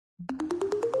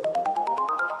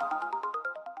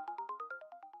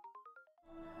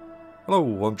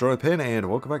Hello, I'm Dropin and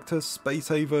welcome back to Space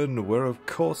Haven, where of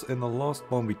course in the last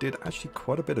one we did actually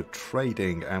quite a bit of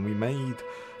trading and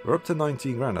we're up to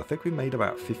 19 grand. I think we made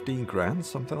about 15 grand,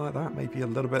 something like that, maybe a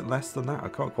little bit less than that, I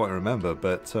can't quite remember,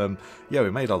 but yeah,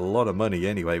 we made a lot of money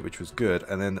anyway, which was good.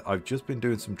 And then I've just been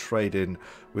doing some trading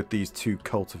with these two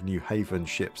Cult of New Haven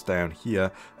ships down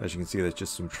here. As you can see, there's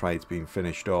just some trades being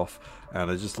finished off, and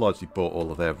I just largely bought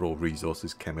all of their raw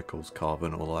resources, chemicals,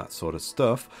 carbon, all that sort of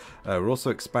stuff. We're also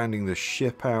expanding the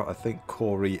ship out. I think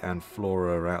Corey and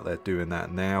Flora are out there doing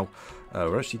that now.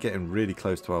 We're actually getting really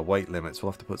close to our weight limit, so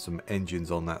we'll have to put some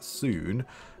engines on that soon.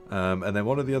 And then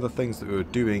one of the other things that we were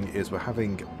doing is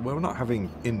we're not having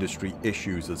industry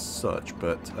issues as such,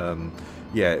 but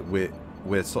yeah,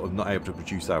 we're sort of not able to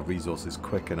produce our resources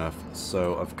quick enough.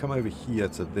 So I've come over here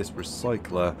to this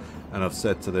recycler and I've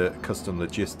said to the custom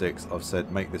logistics, I've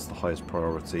said make this the highest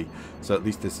priority, so at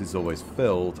least this is always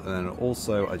filled. And then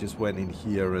also I just went in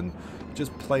here and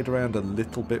just played around a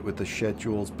little bit with the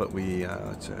schedules, but I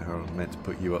meant to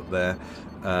put you up there,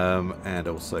 and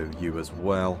also you as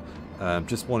well.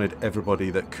 Just wanted everybody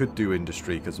that could do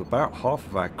industry, because about half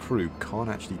of our crew can't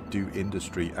actually do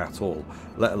industry at all,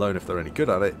 let alone if they're any good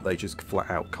at it, they just flat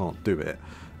out can't do it.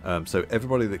 So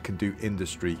everybody that can do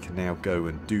industry can now go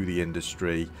and do the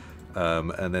industry.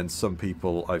 And then some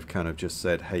people I've kind of just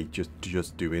said, hey,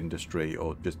 just do industry,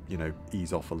 or just, you know,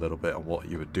 ease off a little bit on what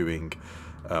you were doing.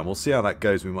 We'll see how that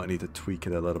goes. We might need to tweak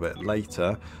it a little bit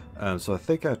later. So I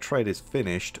think our trade is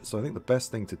finished, so I think the best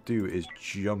thing to do is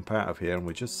jump out of here, and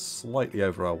we're just slightly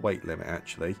over our weight limit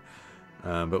actually,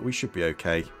 but we should be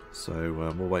okay. So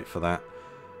we'll wait for that,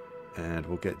 and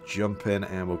we'll get jumping,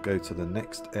 and we'll go to the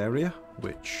next area,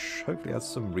 which hopefully has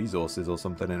some resources or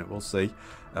something in it. We'll see.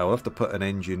 We'll have to put an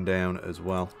engine down as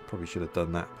well. Probably should have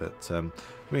done that, but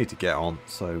we need to get on,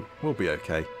 so we'll be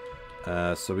okay.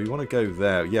 So we want to go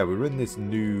there. Yeah, we're in this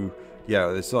new...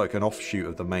 Yeah, it's like an offshoot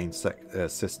of the main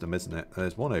system, isn't it?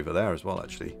 There's one over there as well,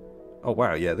 actually. Oh,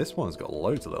 wow, yeah, this one's got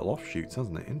loads of little offshoots,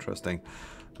 hasn't it? Interesting.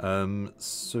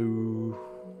 So...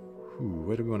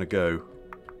 where do we want to go?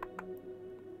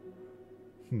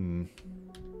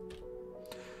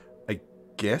 I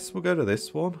guess we'll go to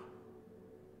this one.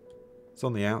 It's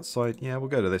on the outside. Yeah, we'll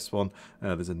go to this one.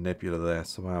 There's a nebula there,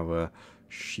 so our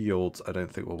shields I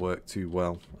don't think will work too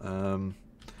well.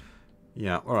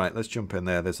 Yeah, alright, let's jump in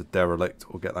there. There's a derelict.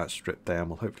 We'll get that stripped down.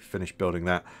 We'll hopefully finish building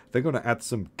that. They're going to add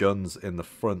some guns in the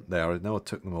front there. I know I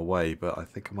took them away, but I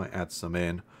think I might add some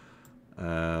in.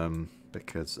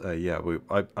 Because, yeah,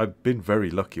 I've been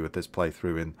very lucky with this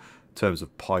playthrough in terms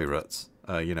of pirates.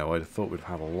 You know, I thought we'd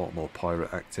have a lot more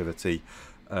pirate activity.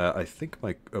 I think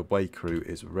my away crew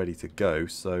is ready to go,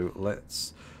 so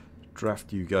let's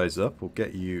draft you guys up. We'll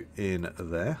get you in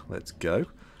there. Let's go.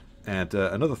 And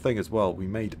another thing as well, we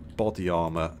made body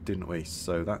armor, didn't we?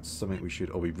 So that's something we should,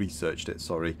 or we researched it,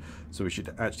 sorry. So we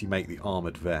should actually make the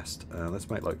armored vest. Let's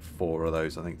make like 4 of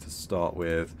those, I think, to start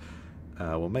with.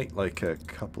 We'll make like a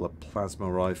couple of plasma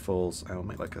rifles, and we'll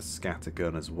make like a scatter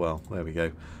gun as well. There we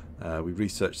go. We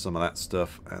researched some of that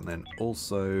stuff, and then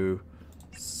also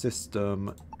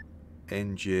system,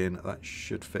 engine, that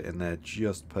should fit in there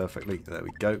just perfectly. There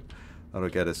we go. That'll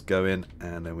get us going,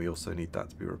 and then we also need that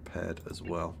to be repaired as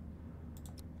well.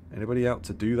 Anybody out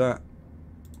to do that?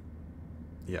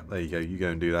 Yeah, there you go. You go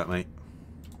and do that, mate.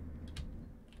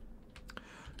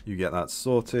 You get that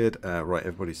sorted. Right,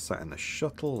 everybody's sat in the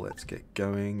shuttle. Let's get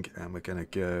going, and we're going to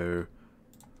go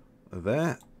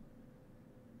there.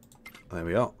 There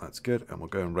we are. That's good, and we'll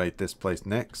go and raid this place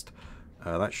next.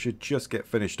 That should just get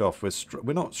finished off.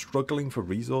 We're not struggling for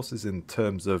resources in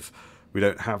terms of we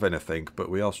don't have anything, but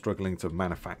we are struggling to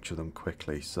manufacture them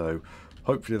quickly. So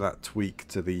hopefully that tweak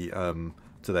to the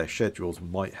to their schedules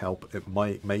might help. It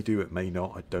may do, it may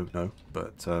not, I don't know,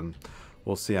 but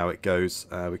we'll see how it goes.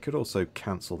 We could also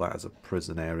cancel that as a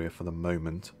prison area for the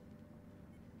moment.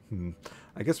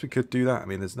 I guess we could do that. I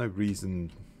mean, there's no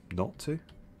reason not to.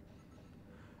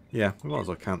 Yeah, we might as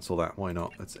well cancel that. Why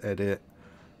not? Let's edit.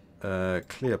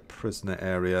 Clear prisoner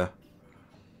area.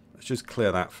 Let's just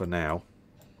clear that for now.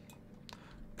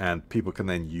 And people can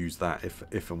then use that if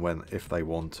they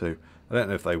want to. I don't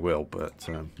know if they will, but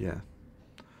yeah.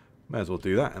 May as well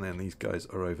do that. And then these guys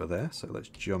are over there. So let's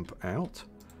jump out.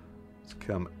 Let's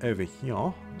come over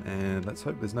here. And let's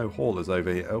hope there's no haulers over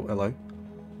here. Oh, hello.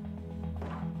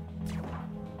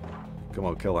 Come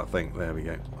on, kill that thing. There we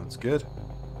go. That's good.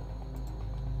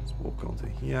 Let's walk onto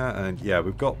here. And yeah,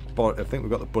 we've got, I think we've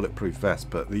got the bulletproof vest,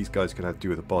 but these guys could have to do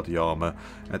with the body armor.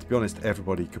 And to be honest,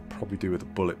 everybody could probably do with a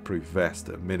bulletproof vest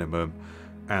at minimum.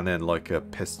 And then like a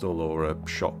pistol or a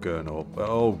shotgun or...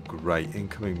 Oh, great.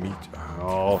 Incoming meteor...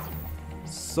 Oh,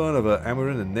 son of a... And we're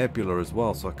in a nebula as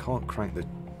well, so I can't crank the...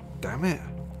 Damn it.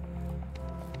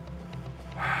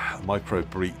 Micro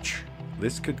breach.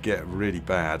 This could get really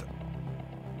bad.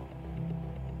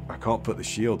 I can't put the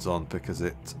shields on because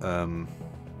it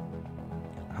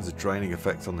has a draining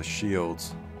effect on the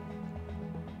shields.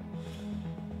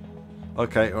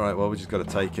 Okay, alright, well we just got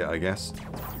to take it, I guess.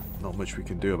 Not much we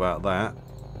can do about that.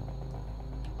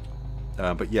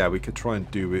 But yeah, we could try and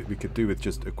do it. We could do with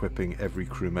just equipping every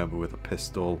crew member with a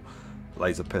pistol,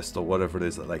 laser pistol, whatever it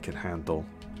is that they can handle.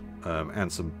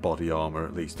 And some body armor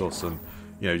at least, or some,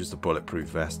 you know, just a bulletproof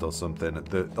vest or something.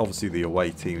 Obviously the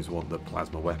away teams want the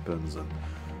plasma weapons and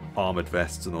armored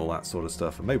vests and all that sort of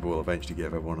stuff, and maybe we'll eventually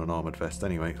give everyone an armored vest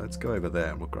anyway. Let's go over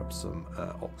there and we'll grab some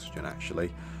oxygen actually.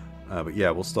 But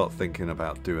yeah, we'll start thinking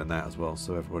about doing that as well,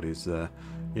 so everybody's you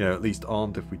know, at least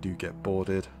armed if we do get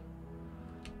boarded,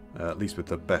 at least with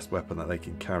the best weapon that they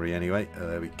can carry anyway.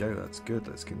 There we go, that's good.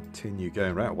 Let's continue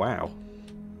going around. Wow,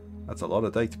 that's a lot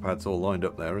of data pads all lined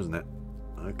up there, isn't it?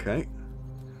 Okay,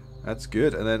 that's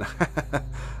good. And then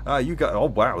you got, oh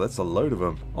wow, that's a load of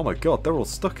them. Oh my god, they're all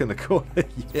stuck in the corner.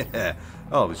 Yeah,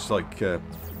 oh, it's like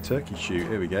turkey shoot.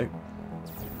 Here we go.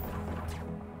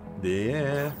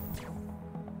 Yeah.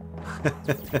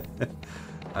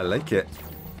 I like it.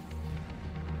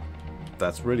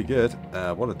 That's really good.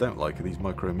 What I don't like are these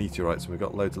micrometeorites. We've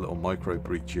got loads of little micro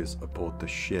breaches aboard the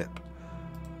ship.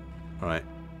 Alright,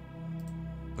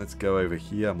 let's go over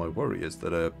here. My worry is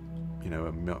that a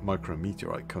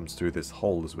micrometeorite comes through this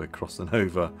hole as we're crossing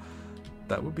over.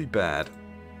 That would be bad.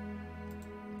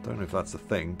 Don't know if that's a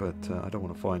thing, but I don't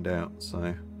want to find out.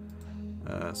 So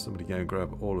somebody go and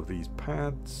grab all of these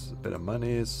pads. A bit of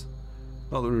monies.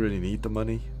 Not that we really need the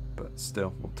money, but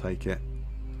still, we'll take it.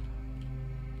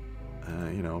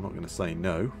 You know, I'm not going to say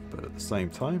no, but at the same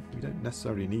time, we don't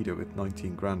necessarily need it with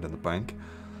 19 grand in the bank.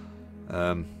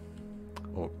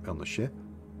 Or on the ship.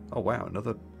 Oh wow,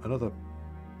 another...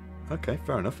 Okay,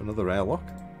 fair enough, another airlock.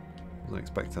 Wasn't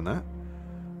expecting that.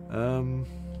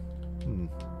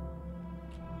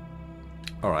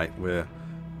 Alright,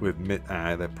 we've missed...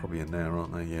 they're probably in there,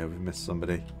 aren't they? Yeah, we've missed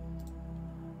somebody.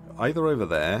 Either over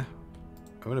there...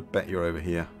 I'm going to bet you're over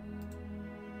here.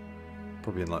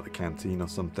 Probably in like the canteen or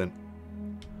something.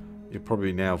 You're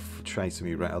probably now chasing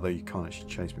me around, although you can't actually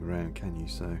chase me around, can you?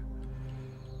 So,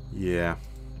 yeah.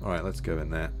 Alright, let's go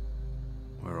in there.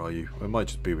 Where are you? Well, it might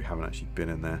just be we haven't actually been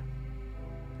in there.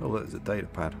 Oh, there's a data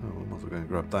pad. Oh, I might as well go and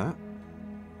grab that.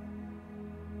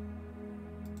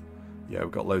 Yeah,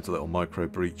 we've got loads of little micro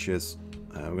breaches.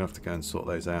 We're going to have to go and sort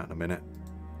those out in a minute.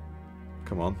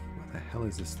 Come on. Where the hell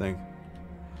is this thing?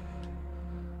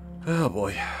 Oh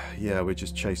boy, yeah, we're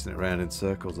just chasing it around in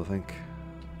circles, I think.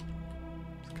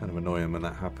 It's kind of annoying when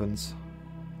that happens.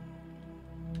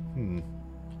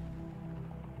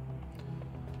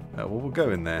 Well, we'll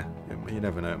go in there. You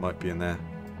never know, it might be in there.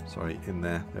 Sorry, in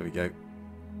there. There we go.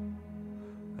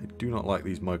 I do not like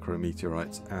these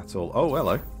micrometeorites at all. Oh,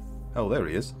 hello. Oh, there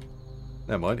he is.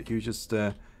 Never mind, he was just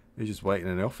waiting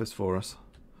in the office for us.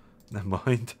 Never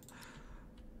mind.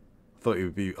 I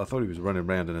thought he was running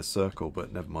around in a circle,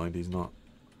 but never mind, he's not.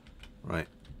 Right.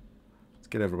 Let's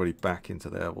get everybody back into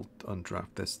there. We'll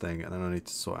undraft this thing, and then I need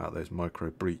to sort out those micro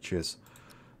breaches.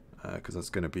 Because that's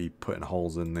going to be putting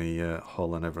holes in the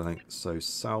hull and everything. So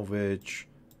salvage.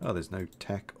 Oh, there's no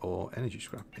tech or energy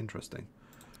scrap. Interesting.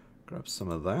 Grab some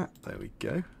of that. There we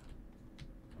go.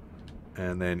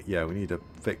 And then, yeah, we need to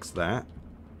fix that.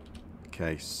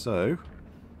 Okay, so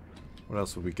what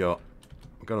else have we got?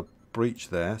 We've got a breach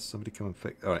there. Somebody come and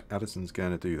fix. All right, Addison's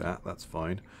going to do that. That's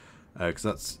fine. Because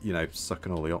that's, you know,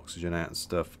 sucking all the oxygen out and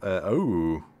stuff.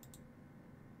 Oh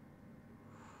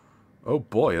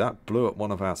boy, that blew up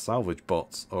one of our salvage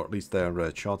bots, or at least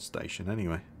their charge station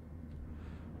anyway.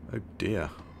 Oh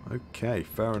dear. Okay,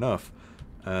 fair enough.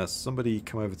 Somebody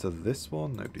come over to this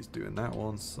one. Nobody's doing that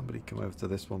one. Somebody come over to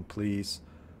this one, please.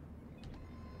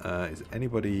 Is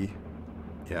anybody...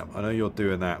 Yeah, I know you're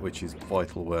doing that, which is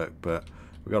vital work, but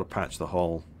we've got to patch the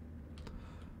hole.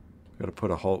 We've got to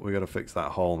put a hole... We've got to fix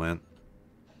that hole, man.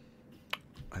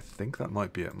 I think that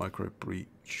might be a micro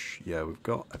breach. Yeah, we've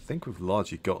got... I think we've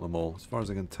largely got them all, as far as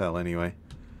I can tell anyway.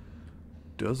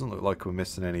 Doesn't look like we're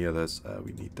missing any others.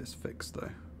 We need this fixed,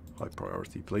 though. High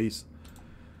priority, please.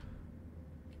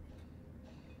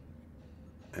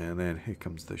 And then here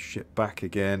comes the ship back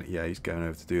again. Yeah, he's going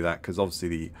over to do that because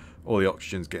obviously all the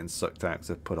oxygen's getting sucked out because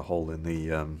they've put a hole in the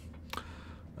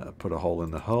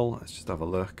hull. Let's just have a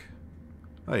look.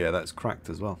 Oh yeah, that's cracked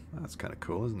as well. That's kind of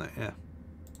cool, isn't it? Yeah.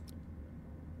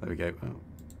 There we go. Oh.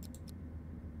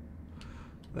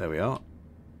 There we are.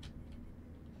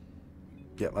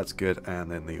 Yep, that's good. And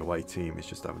then the away team is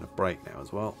just having a break now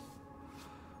as well.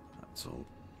 That's all.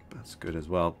 That's good as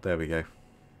well. There we go.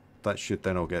 That should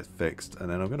then all get fixed. And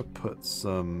then I'm going to put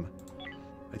some...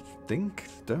 I think...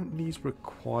 Don't these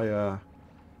require...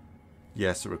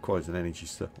 Yes, it requires an energy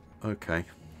cell. Okay.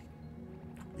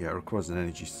 Yeah, it requires an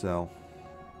energy cell.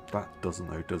 That doesn't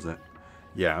though, does it?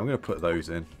 Yeah, I'm going to put those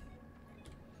in.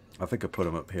 I think I put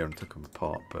them up here and took them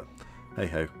apart, but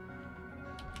hey-ho.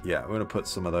 Yeah, I'm going to put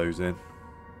some of those in.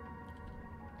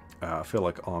 I feel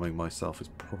like arming myself is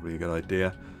probably a good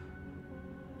idea.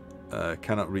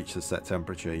 Cannot reach the set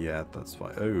temperature. Yeah, that's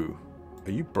fine. Oh,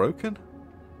 are you broken?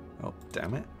 Oh,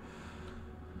 damn it.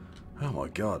 Oh my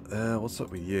god. What's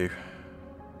up with you?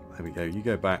 There we go. You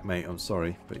go back, mate. I'm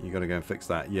sorry, but you got to go and fix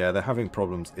that. Yeah, they're having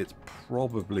problems. It's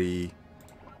probably...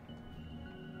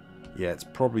 Yeah, it's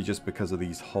probably just because of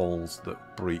these holes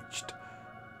that breached.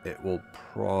 It will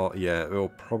it will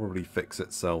probably fix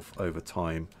itself over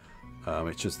time.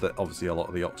 It's just that obviously a lot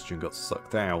of the oxygen got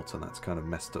sucked out, and that's kind of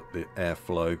messed up the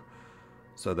airflow.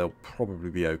 So they'll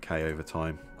probably be okay over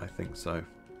time. I think so.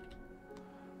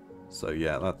 So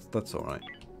yeah, that's all right.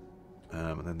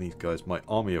 And then these guys, my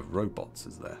army of robots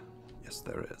is there. Yes,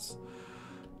 there is.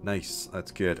 Nice,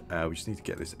 that's good. We just need to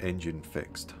get this engine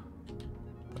fixed.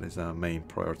 That is our main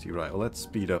priority. Right, well, let's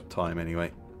speed up time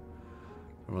anyway.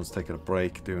 Everyone's taking a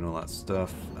break, doing all that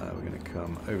stuff. We're going to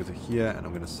come over to here, and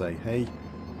I'm going to say, hey,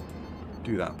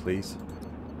 do that, please.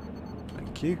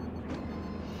 Thank you.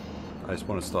 I just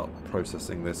want to start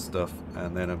processing this stuff,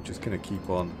 and then I'm just going to keep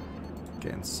on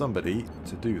getting somebody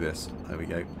to do this. There we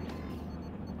go.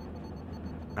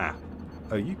 Ah.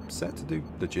 Are you set to do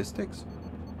logistics?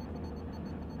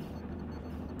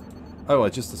 Oh, I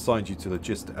just assigned you to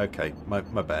logistics. Okay, my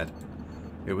bad.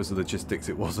 It was the logistics,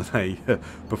 it wasn't a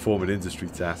perform an industry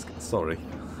task. Sorry.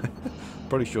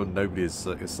 Pretty sure nobody is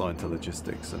assigned to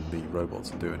logistics and the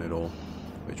robots are doing it all.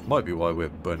 Which might be why we're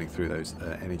burning through those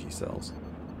energy cells.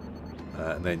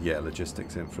 And then, yeah,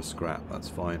 logistics in for scrap. That's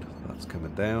fine. That's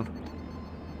coming down.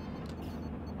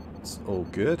 It's all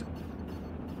good.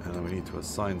 And then we need to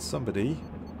assign somebody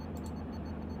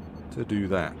to do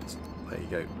that. There you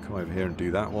go. Come over here and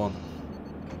do that one.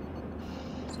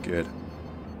 It's good.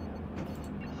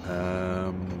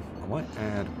 I might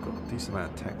add... We've got a decent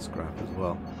amount of tech scrap as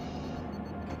well.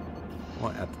 I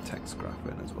might add the tech scrap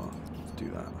in as well. Let's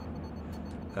do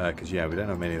that. Because, yeah, we don't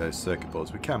have many of those circuit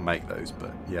boards. We can make those,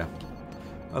 but, yeah.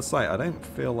 I'll say, I don't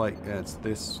feel like it's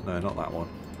this... No, not that one.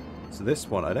 So this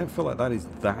one, I don't feel like that is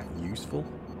that useful.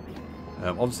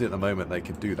 Obviously at the moment they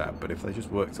can do that, but if they just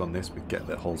worked on this, we'd get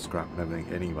the whole scrap and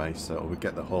everything anyway, so we'd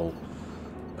get the whole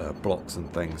blocks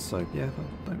and things. So yeah,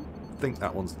 I don't think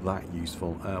that one's that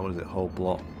useful. What is it? Whole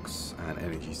blocks and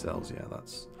energy cells. Yeah,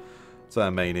 that's our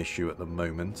main issue at the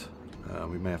moment.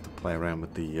 We may have to play around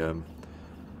with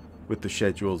the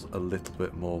schedules a little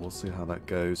bit more. We'll see how that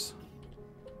goes.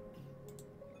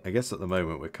 I guess at the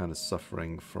moment we're kind of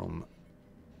suffering from...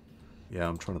 Yeah,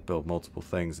 I'm trying to build multiple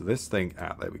things. This thing...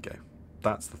 Ah, there we go.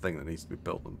 That's the thing that needs to be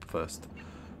built first.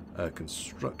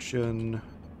 Construction.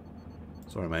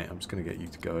 Sorry, mate. I'm just going to get you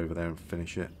to go over there and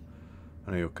finish it.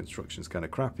 I know your construction's kind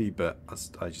of crappy, but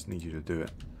I just need you to do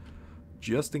it.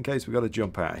 Just in case we've got to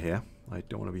jump out of here. I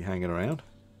don't want to be hanging around.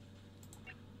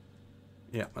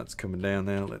 Yeah, that's coming down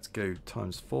now. Let's go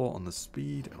 ×4 on the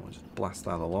speed. I'll just blast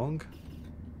that along.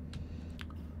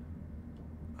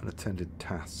 Unattended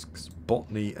tasks.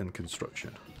 Botany and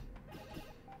construction.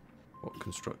 What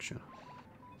construction?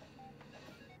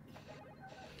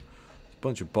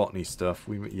 Bunch of botany stuff.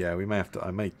 We may have to.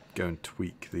 I may go and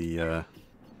tweak the.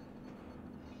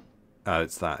 Oh,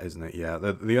 it's that, isn't it? Yeah.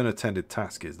 The unattended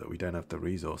task is that we don't have the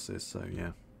resources. So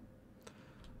yeah.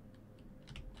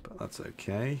 But that's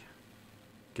okay.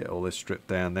 Get all this stripped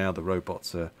down now. The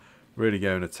robots are really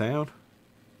going to town.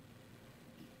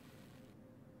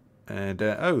 And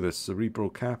oh, the cerebral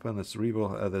cap and the cerebral.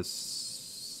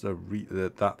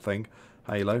 That thing.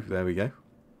 Halo. There we go.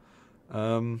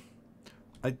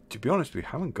 To be honest, we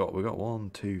haven't got. We got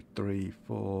 1, 2, 3,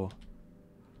 4,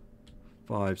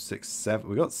 5, 6, 7.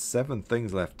 We got 7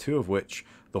 things left. 2 of which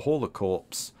the hauler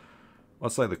corpse.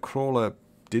 I'd say the crawler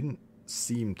didn't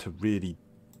seem to really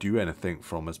do anything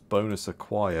from us. Bonus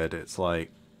acquired. It's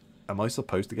like, am I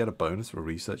supposed to get a bonus for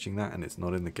researching that and it's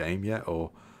not in the game yet,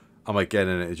 or am I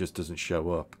getting it? It just doesn't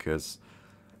show up because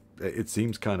it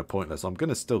seems kind of pointless. I'm going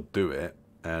to still do it.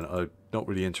 And I'm not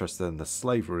really interested in the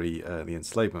slavery, the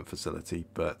enslavement facility,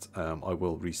 but I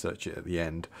will research it at the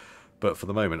end. But for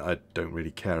the moment, I don't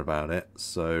really care about it.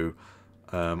 So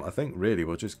I think really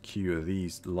we'll just queue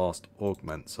these last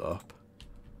augments up.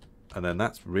 And then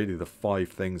that's really the 5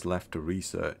 things left to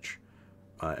research.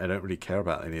 I don't really care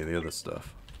about any of the other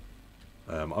stuff.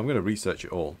 I'm going to research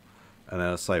it all. And then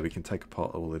I'll say we can take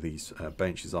apart all of these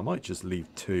benches. I might just leave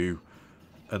 2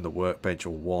 and the workbench,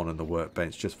 or 1 and the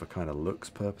workbench, just for kind of looks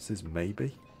purposes,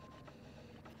 maybe.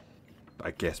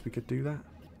 I guess we could do that.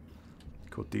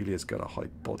 Cordelia's got a high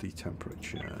body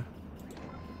temperature.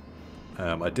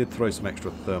 I did throw some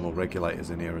extra thermal regulators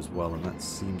in here as well, and that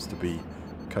seems to be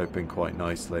coping quite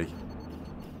nicely.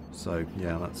 So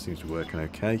yeah, that seems to be working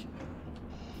okay.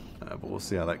 But we'll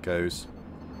see how that goes.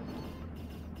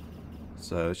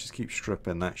 So let's just keep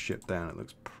stripping that ship down. It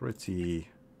looks pretty...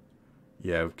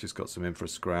 Yeah, we've just got some infra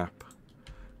scrap.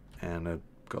 And I've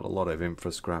got a lot of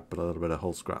infra scrap, but a little bit of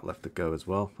hull scrap left to go as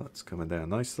well. That's coming down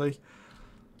nicely.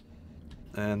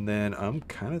 And then I'm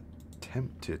kind of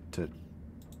tempted to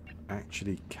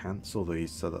actually cancel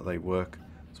these so that they work.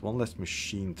 It's one less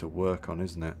machine to work on,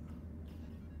 isn't it?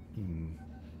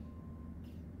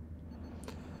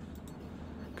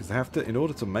 Because they have to, in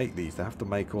order to make these, they have to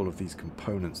make all of these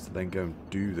components to then go and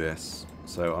do this.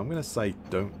 So I'm going to say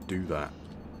don't do that,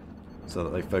 so that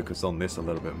they focus on this a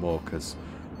little bit more. Because,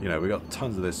 you know, we got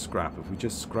tons of this scrap. If we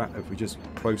just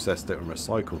processed it and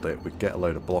recycled it, we'd get a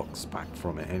load of blocks back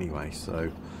from it anyway.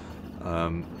 So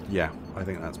yeah, I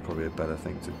think that's probably a better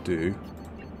thing to do.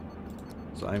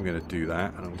 So I'm going to do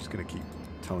that, and I'm just going to keep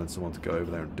telling someone to go over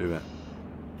there and do it.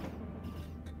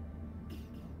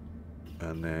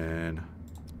 And then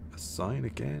assign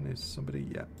again is somebody.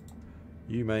 Yeah,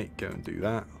 you mate, go and do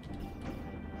that.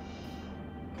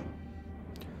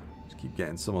 Just keep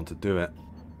getting someone to do it.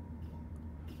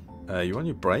 You on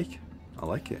your break? I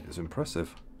like it. It's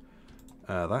impressive.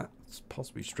 That's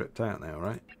possibly stripped out now,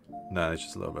 right? No, there's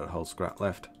just a little bit of hull scrap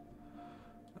left.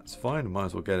 That's fine. Might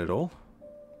as well get it all.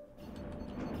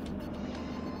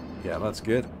 Yeah, that's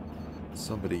good.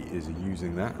 Somebody is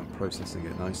using that and processing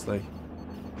it nicely.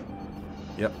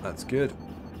 Yep, that's good.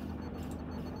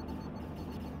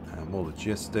 And more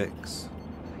logistics.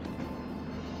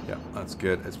 Yep, that's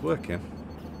good. It's working.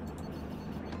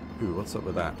 Ooh, what's up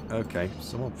with that? Okay,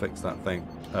 someone fix that thing.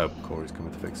 Oh, Corey's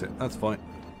coming to fix it. That's fine.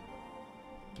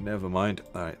 Never mind.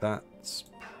 Alright, that's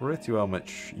pretty well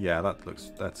much. Yeah,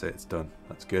 that's it. It's done.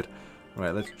 That's good.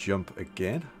 Right, let's jump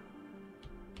again.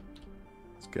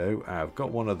 Let's go. I've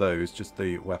got one of those. Just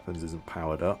the weapons isn't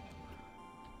powered up.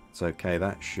 It's okay.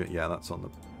 That should. Yeah, that's on the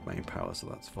main power, so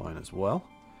that's fine as well.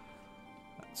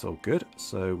 That's all good.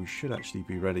 So we should actually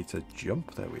be ready to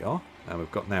jump. There we are. And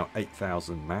we've got now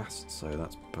 8,000 masts, so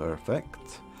that's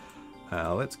perfect.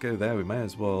 Let's go there. We may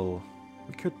as well.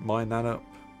 We could mine that up.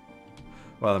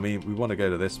 Well, I mean, we want to go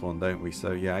to this one, don't we?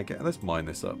 So yeah, let's mine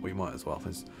this up. We might as well.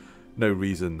 There's no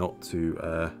reason not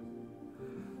to,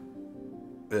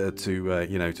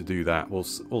 you know, to do that. We'll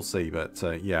see. But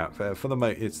yeah, for the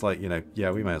moment, it's like, you know, yeah,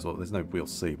 we may as well. There's no we'll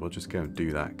see. We'll just go and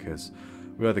do that, because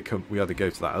we either go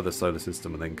to that other solar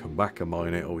system and then come back and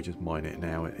mine it, or we just mine it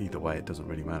now. Either way, it doesn't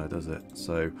really matter, does it?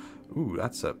 So,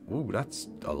 that's a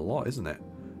lot, isn't it?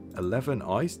 11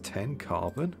 ice, 10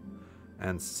 carbon.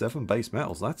 And 7 base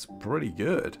metals. That's pretty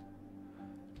good.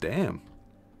 Damn.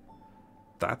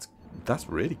 That's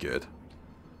really good.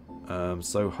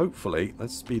 So hopefully,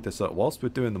 let's speed this up. Whilst we're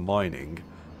doing the mining,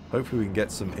 hopefully we can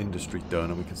get some industry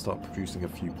done and we can start producing a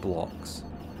few blocks.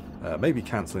 Maybe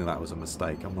cancelling that was a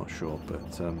mistake. I'm not sure.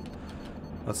 But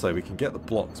let's say we can get the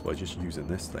blocks by just using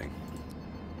this thing.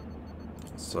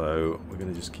 So we're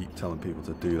going to just keep telling people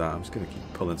to do that. I'm just going to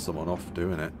keep pulling someone off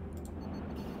doing it.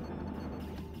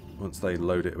 Once they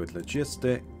load it with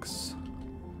logistics.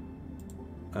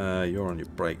 You're on your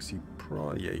brakes. You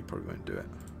probably won't do it.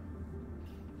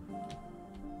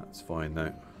 That's fine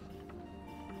though.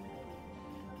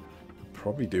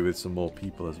 Probably do with some more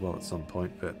people as well at some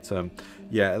point. But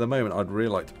yeah, at the moment I'd really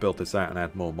like to build this out and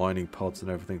add more mining pods and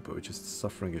everything. But we're just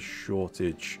suffering a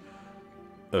shortage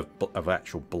of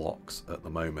actual blocks at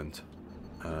the moment.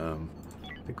 I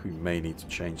think we may need to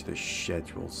change this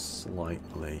schedule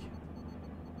slightly.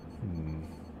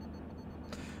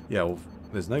 Yeah, well,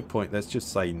 there's no point. Let's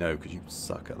just say no, because you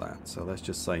suck at that. So let's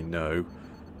just say no.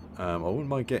 I wouldn't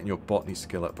mind getting your botany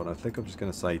skill up, but I think I'm just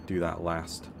going to say do that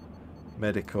last.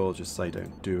 Medical, just say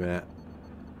don't do it.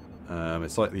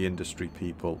 It's like the industry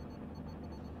people.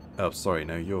 Oh, sorry,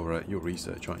 no, you're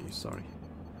research, aren't you? Sorry,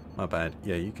 my bad.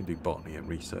 Yeah, you can do botany and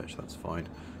research. That's fine,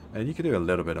 and you can do a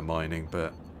little bit of mining,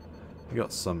 but you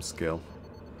got some skill.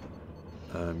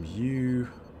 You.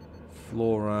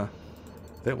 Flora,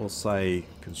 that will say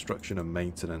construction and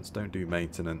maintenance. Don't do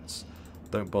maintenance.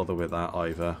 Don't bother with that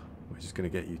either. We're just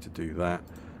going to get you to do that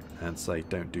and say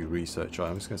don't do research.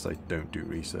 I'm just going to say don't do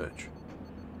research.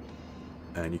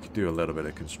 And you could do a little bit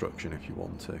of construction if you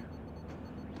want to.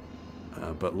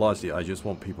 But largely, I just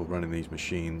want people running these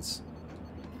machines.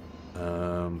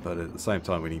 But at the same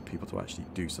time, we need people to actually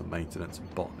do some maintenance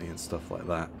and botany and stuff like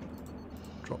that.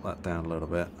 Drop that down a little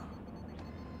bit.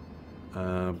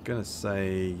 I'm going to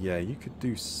say, yeah, you could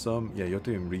do some... Yeah, you're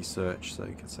doing research, so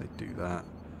you can say do that.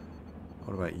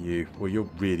 What about you? Well, you're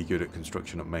really good at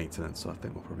construction and maintenance, so I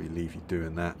think we'll probably leave you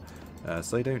doing that.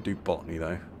 So they don't do botany,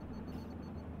 though.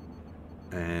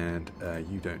 And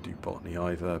you don't do botany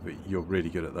either, but you're really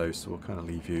good at those, so we'll kind of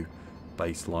leave you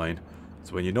baseline.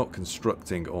 So when you're not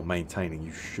constructing or maintaining,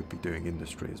 you should be doing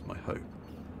industry, is my hope.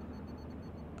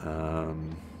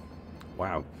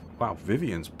 Wow,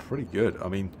 Vivian's pretty good. I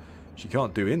mean, she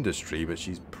can't do industry, but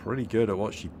she's pretty good at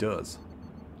what she does.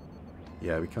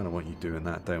 Yeah, we kind of want you doing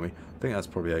that, don't we? I think that's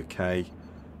probably okay.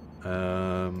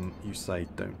 You say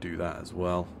don't do that as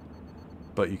well.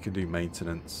 But you can do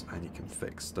maintenance and you can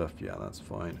fix stuff. Yeah, that's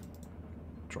fine.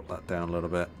 Drop that down a little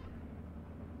bit.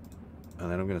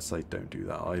 And then I'm going to say don't do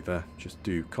that either. Just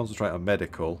do concentrate on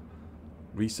medical,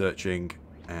 researching,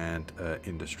 and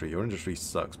industry. Your industry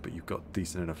sucks, but you've got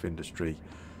decent enough industry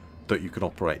that you can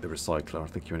operate the recycler. I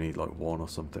think you only need like 1 or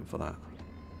something for that.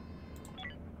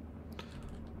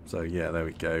 So yeah, there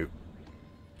we go.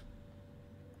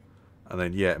 And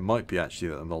then yeah, it might be actually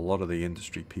that a lot of the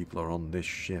industry people are on this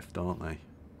shift, aren't they?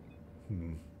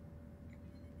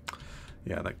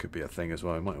 Yeah, that could be a thing as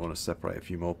well. We might want to separate a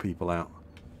few more people out.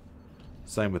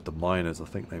 Same with the miners. I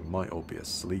think they might all be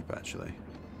asleep actually.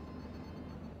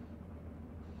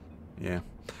 Yeah.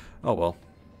 Oh well.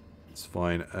 It's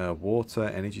fine. Water,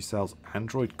 energy cells,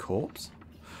 android corpse?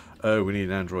 Oh, we need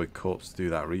an android corpse to do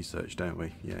that research, don't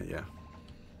we? Yeah.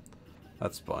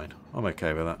 That's fine. I'm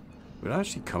okay with that. We'd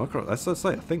actually come across... Let's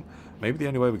say, I think maybe the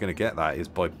only way we're going to get that is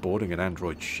by boarding an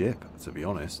android ship, to be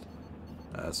honest.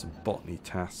 Some botany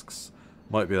tasks.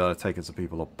 Might be that I've taken some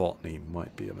people off botany.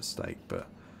 Might be a mistake, but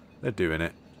they're doing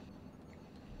it.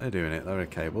 They're doing it. They're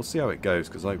okay. We'll see how it goes,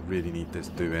 because I really need this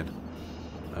doing.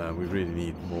 We really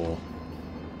need more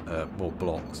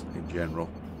blocks in general.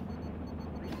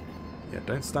 Yeah,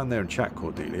 don't stand there and chat,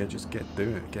 Cordelia. Just get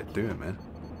doing it. Get doing, man.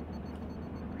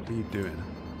 What are you doing?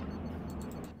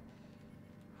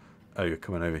 Oh, you're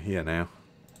coming over here now.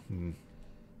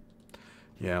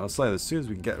 Yeah, I'll say as soon as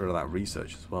we can get rid of that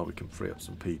research as well, we can free up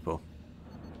some people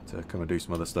to come and do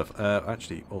some other stuff.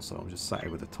 Actually, also, I'm just sat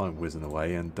here with the time whizzing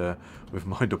away, and we've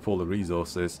mined up all the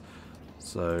resources.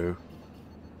 So,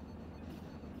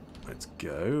 let's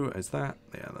go. Is that?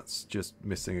 Yeah, that's just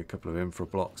missing a couple of infra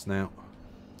blocks now.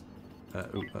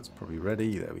 Oh, that's probably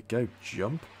ready. There we go.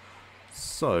 Jump.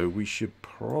 So, we should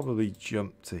probably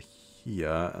jump to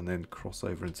here and then cross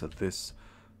over into this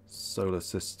solar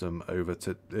system over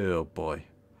to... Oh, boy.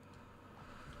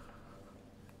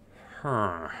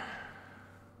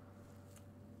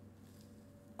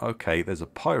 Okay, there's a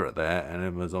pirate there,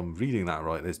 and as I'm reading that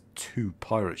right, there's 2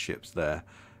 pirate ships there.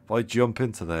 If I jump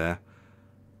into there,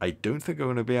 I don't think I'm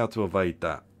going to be able to evade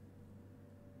that.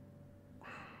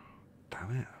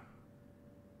 Damn it.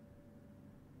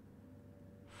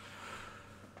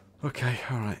 Okay,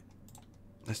 alright.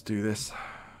 Let's do this.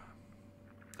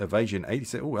 Evasion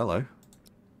 86. Oh, hello.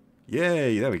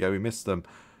 Yay, there we go. We missed them.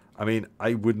 I mean,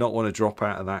 I would not want to drop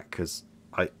out of that because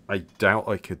I doubt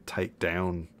I could take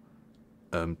down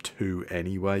 2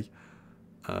 anyway.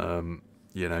 You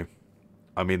know,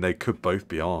 I mean, they could both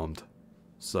be armed.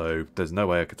 So there's no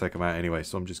way I could take them out anyway.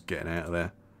 So I'm just getting out of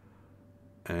there.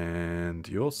 And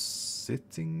you're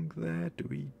sitting there. Do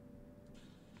we...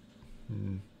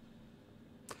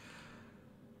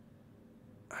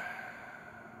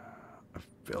 I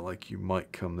feel like you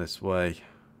might come this way.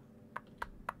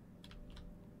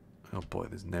 Oh boy,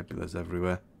 there's nebulas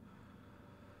everywhere.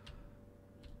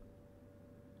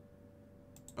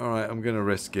 Alright, I'm going to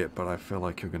risk it, but I feel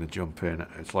like you're going to jump in.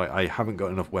 It's like I haven't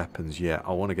got enough weapons yet.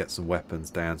 I want to get some weapons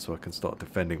down so I can start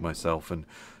defending myself and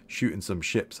shooting some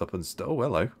ships up and stuff. Oh,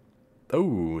 hello.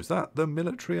 Oh, is that the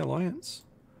military alliance?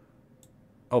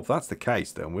 Oh, if that's the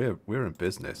case, then we're in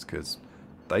business, because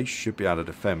they should be able to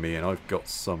defend me, and I've got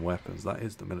some weapons. That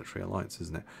is the military alliance,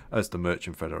 isn't it? Oh, it's the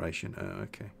Merchant Federation. Oh,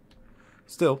 okay.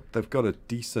 Still, they've got a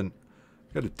decent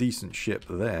ship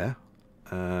there.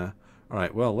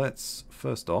 Alright, well, let's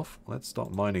first off, let's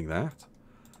start mining that.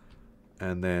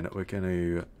 And then we're going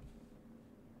to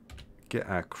get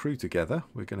our crew together.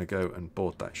 We're going to go and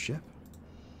board that ship.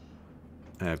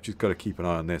 I've just got to keep an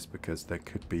eye on this because there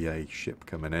could be a ship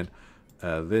coming in.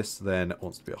 This then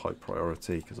wants to be a high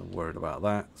priority because I'm worried about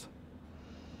that.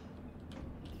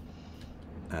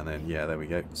 And then, yeah, there we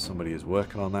go. Somebody is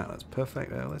working on that. That's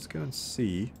perfect. Let's go and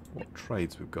see what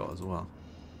trades we've got as well.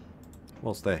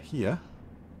 Whilst they're here.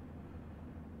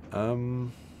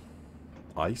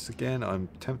 ice again. I'm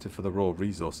tempted for the raw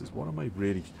resources. What am I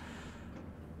really...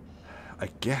 I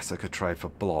guess I could trade for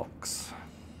blocks.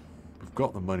 We've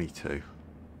got the money to.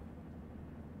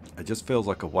 It just feels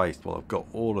like a waste. Well, I've got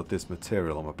all of this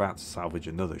material. I'm about to salvage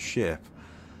another ship.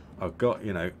 I've got,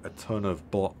 you know, a ton of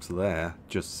blocks there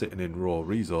just sitting in raw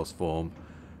resource form.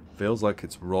 Feels like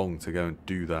it's wrong to go and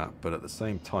do that, but at the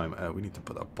same time, we need to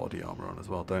put that body armor on as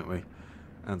well, don't we?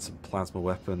 And some plasma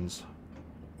weapons.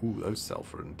 Ooh, those sell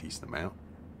for a decent amount.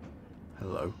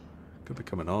 Hello. Could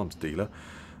become an arms dealer.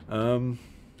 Yeah.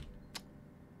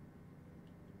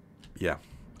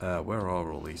 Where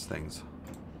are all these things?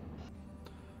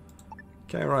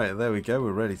 Okay, right, there we go.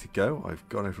 We're ready to go. I've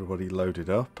got everybody loaded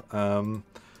up.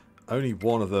 Only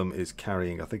one of them is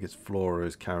carrying, I think it's Flora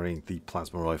is carrying the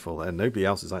plasma rifle, and nobody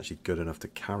else is actually good enough to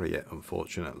carry it,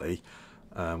 unfortunately.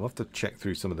 We'll have to check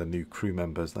through some of the new crew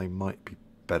members. They might be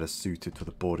better suited to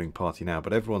the boarding party now,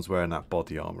 but everyone's wearing that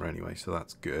body armor anyway, so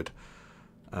that's good.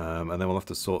 And then we'll have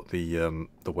to sort the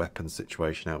weapons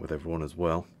situation out with everyone as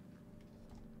well.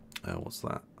 What's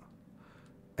that?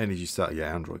 Energy cell,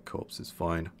 yeah, Android Corps is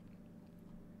fine.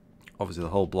 Obviously the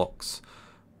whole blocks.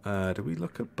 Did we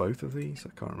look at both of these? I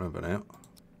can't remember now.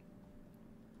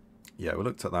 Yeah, we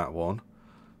looked at that one.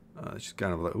 Let's just go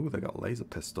and have a look. Ooh, they got a laser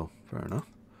pistol. Fair enough.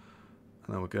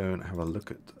 And then we'll go and have a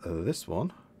look at this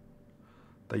one.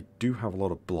 They do have a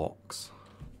lot of blocks.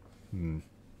 I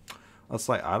was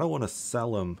like, I don't want to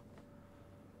sell them.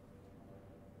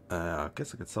 I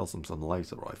guess I could sell some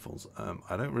laser rifles.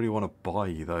 I don't really want to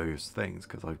buy those things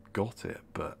because I've got it.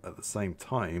 But at the same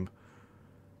time,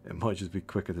 it might just be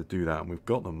quicker to do that, and we've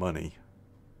got the money.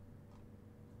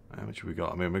 How much have we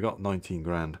got? I mean, we got 19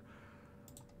 grand.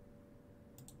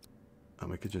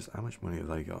 And we could just... How much money have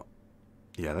they got?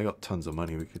 Yeah, they got tons of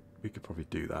money. We could probably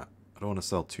do that. I don't want to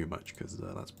sell too much because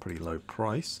that's pretty low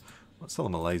price. Let's sell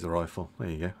them a laser rifle. There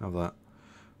you go. Have that.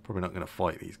 Probably not going to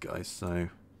fight these guys, so...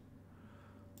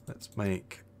 Let's buy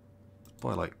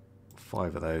like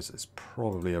 5 of those. It's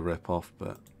probably a rip-off,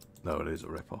 but... No, it is a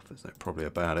rip-off. There's no probably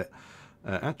about it.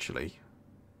 Actually,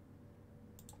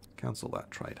 cancel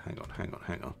that trade. Hang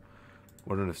on.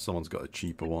 Wondering if someone's got a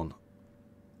cheaper one.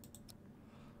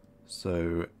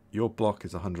 So your block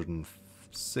is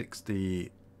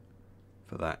 160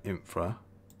 for that infra,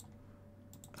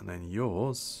 and then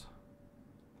yours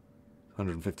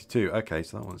 152. Okay,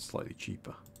 so that one's slightly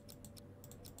cheaper.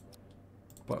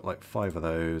 But like 5 of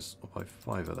those. I'll buy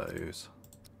 5 of those.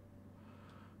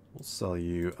 We'll sell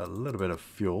you a little bit of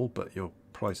fuel, but your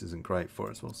price isn't great for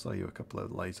us. We'll sell you a couple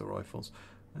of laser rifles.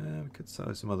 We could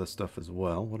sell some other stuff as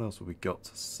well. What else have we got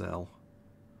to sell?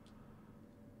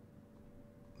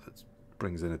 That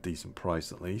brings in a decent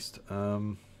price at least.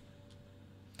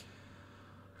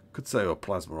 Could sell a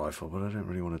plasma rifle, but I don't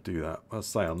really want to do that. I'll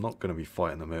say I'm not going to be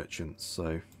fighting the merchants,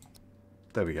 so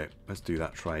there we go. Let's do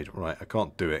that trade. Right, I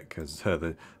can't do it because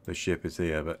the ship is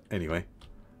here, but anyway.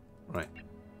 Right.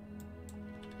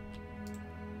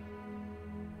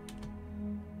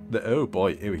 Oh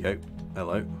boy, here we go.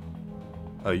 Hello.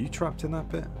 Oh, are you trapped in that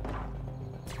bit?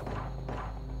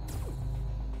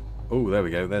 Oh, there we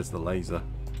go. There's the laser.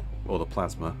 Or the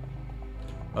plasma.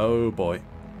 Oh boy.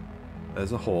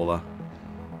 There's a hauler.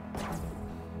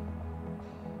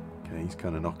 Okay, he's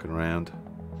kind of knocking around.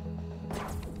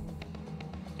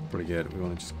 Pretty good. We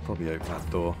want to just probably open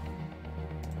that door.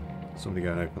 Somebody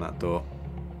go and open that door.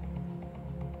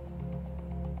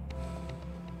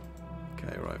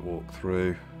 Okay, right, walk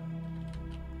through.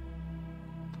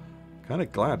 Kind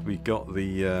of glad we got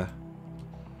the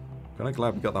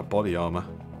that body armor.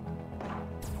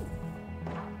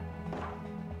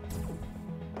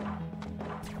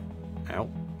 Ow,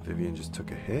 Vivian just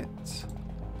took a hit.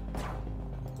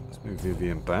 Let's move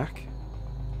Vivian back.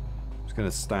 I'm just going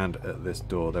to stand at this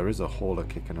door. There is a hauler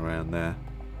kicking around there,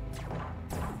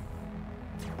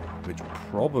 which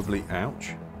probably,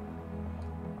 ouch,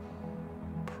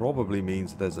 probably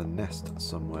means there's a nest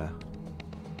somewhere.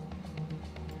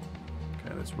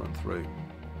 Okay, let's run through.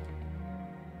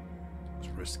 Let's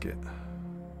risk it.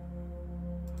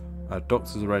 Our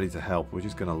doctors are ready to help. We're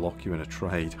just going to lock you in a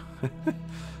trade.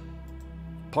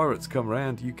 Pirates come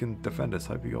around. You can defend us.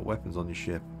 Hope you got weapons on your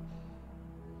ship.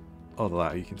 Other than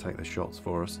that, you can take the shots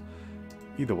for us.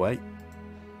 Either way,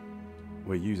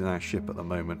 we're using our ship at the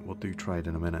moment. We'll do trade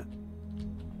in a minute.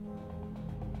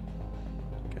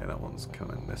 Okay, that one's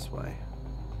coming this way.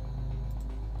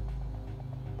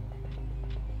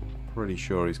 Pretty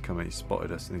sure he's coming. He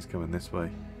spotted us and he's coming this way.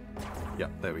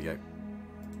 Yep, there we go.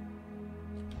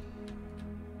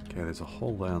 Okay, there's a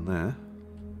hole down there.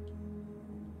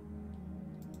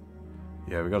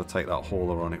 Yeah, we got to take that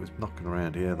hauler on. It was knocking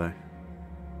around here though.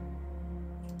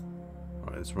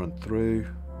 Alright, let's run through.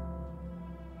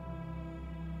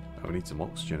 Oh, we need some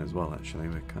oxygen as well, actually.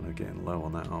 We're kind of getting low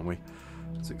on that, aren't we?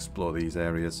 Let's explore these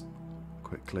areas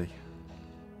quickly.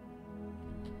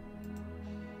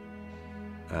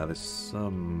 There's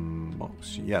some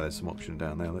oxygen. Yeah, there's some oxygen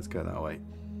down there. Let's go that way.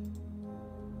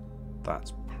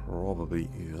 That's probably...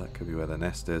 Ew, that could be where the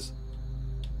nest is.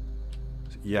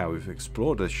 So, yeah, we've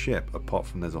explored the ship, apart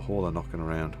from there's a hauler knocking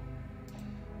around.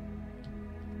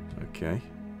 Okay.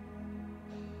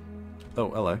 Oh,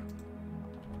 hello.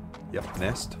 Yep,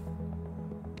 nest.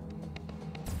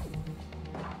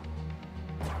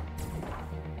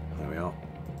 There we are.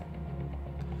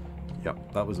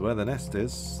 Yep, that was where the nest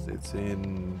is. It's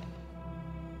in...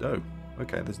 Oh,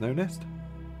 okay, there's no nest.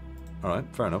 Alright,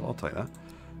 fair enough, I'll take that.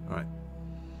 Alright,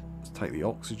 let's take the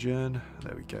oxygen.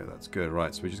 There we go, that's good.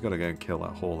 Right, so we just got to go and kill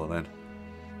that hauler then.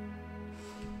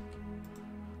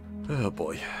 Oh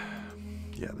boy.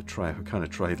 Yeah, the trade, we kind of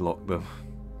trade locked them.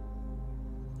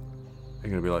 They're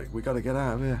going to be like, we got to get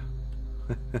out of here.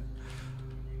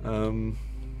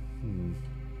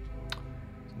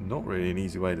 Not really an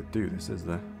easy way to do this, is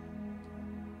there?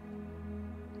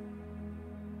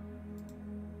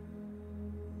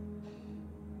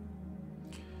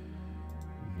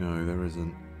 No, there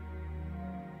isn't.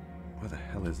 Where the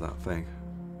hell is that thing?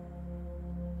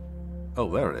 Oh,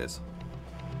 there it is.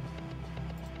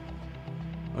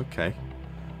 Okay.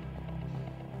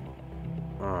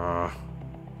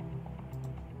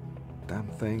 Damn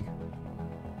thing.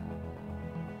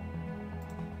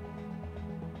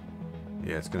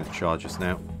 Yeah, it's going to charge us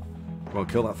now. Come on,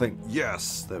 kill that thing.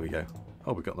 Yes! There we go.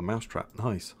 Oh, we got the mousetrap.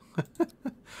 Nice.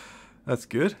 That's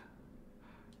good.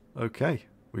 Okay,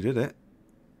 we did it.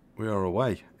 We are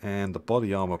away. And the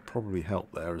body armor probably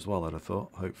helped there as well, I'd have thought,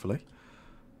 hopefully.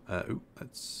 Ooh,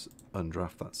 let's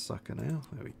undraft that sucker now.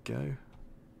 There we go.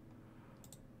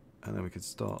 And then we can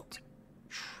start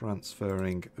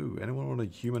transferring. Ooh, anyone want a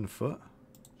human foot?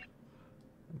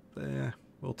 There,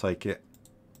 we'll take it.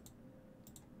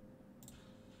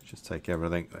 Just take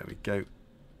everything. There we go.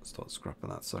 Start scrapping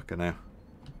that sucker now.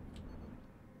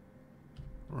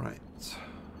 Right.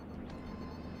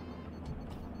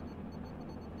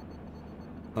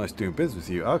 Nice doing business with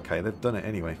you. Okay, they've done it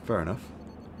anyway. Fair enough.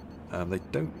 They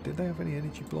don't. Did they have any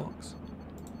energy blocks?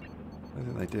 I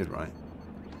think they did, right?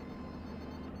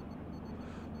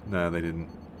 No, they didn't.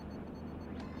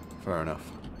 Fair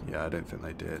enough. Yeah, I don't think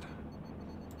they did.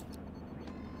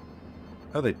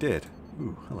 Oh, they did.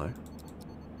 Ooh, hello.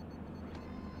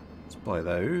 Let's buy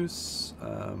those.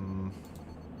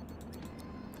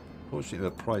 Fortunately,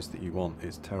 the price that you want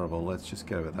is terrible. Let's just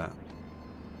go with that.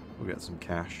 We'll get some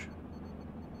cash.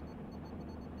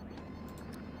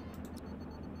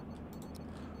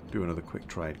 Do another quick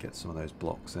trade, get some of those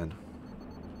blocks in.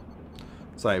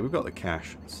 So we've got the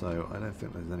cash, so I don't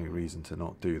think there's any reason to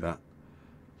not do that.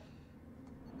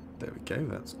 There we go,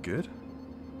 that's good.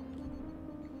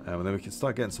 And then we can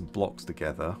start getting some blocks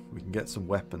together. We can get some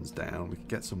weapons down. We can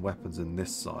get some weapons in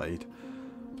this side.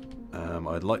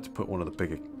 I'd like to put one of the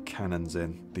bigger cannons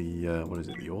in. The, what is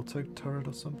it, the auto turret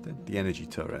or something? The energy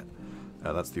turret.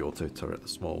 That's the auto turret, the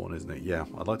small one, isn't it? Yeah,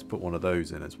 I'd like to put one of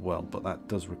those in as well, but that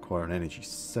does require an energy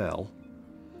cell.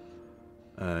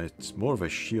 It's more of a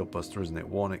shield buster, isn't it?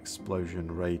 One explosion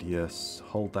radius,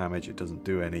 hull damage, it doesn't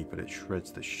do any, but it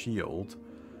shreds the shield.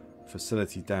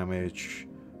 Facility damage,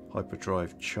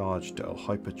 hyperdrive charged, or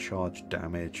hypercharged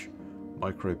damage,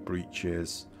 micro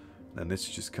breaches, and this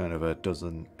is just kind of a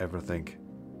dozen everything.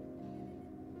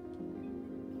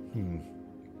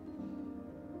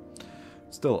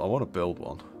 Still, I want to build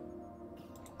one.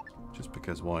 Just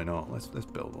because why not? Let's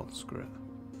build one, screw it.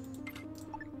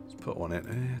 Let's put one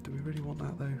in. Do we really want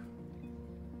that though?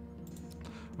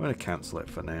 I'm going to cancel it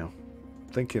for now.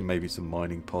 Thinking maybe some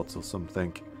mining pods or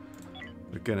something.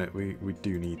 We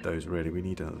do need those really. We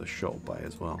need another shuttle bay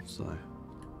as well, so.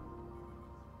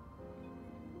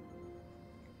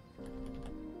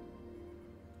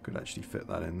 Could actually fit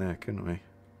that in there, couldn't we?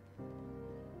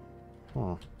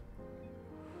 Huh.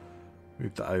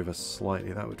 Move that over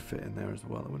slightly, that would fit in there as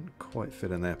well. It wouldn't quite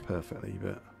fit in there perfectly,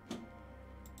 but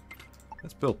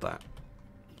let's build that.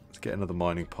 Let's get another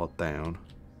mining pod down.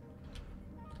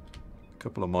 A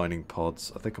couple of mining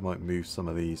pods. I think I might move some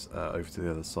of these over to the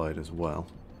other side as well.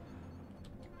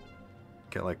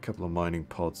 Get like a couple of mining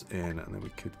pods in, and then we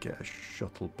could get a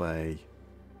shuttle bay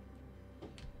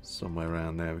somewhere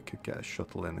around there. We could get a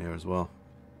shuttle in here as well.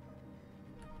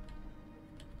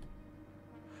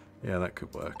 Yeah, that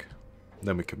could work.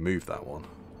 Then we could move that one.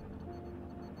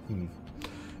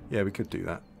 Yeah, we could do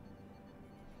that.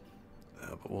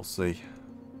 But we'll see.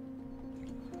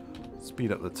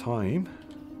 Speed up the time.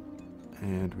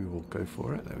 And we will go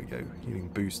for it. There we go. Healing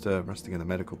booster, resting in the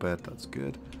medical bed. That's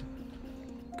good.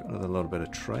 Got another little bit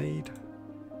of trade.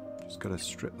 Just got to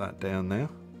strip that down now.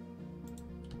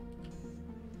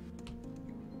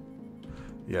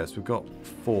 Yes, we've got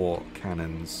 4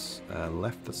 cannons.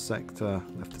 Left the sector.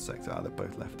 Left the sector. Ah, they're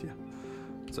both left here.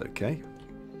 It's okay.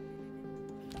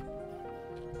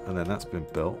 And then that's been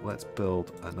built. Let's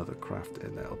build another craft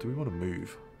in there. Or do we want to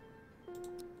move?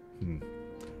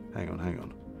 Hang on, hang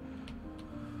on.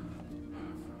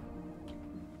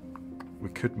 We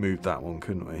could move that one,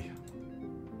 couldn't we?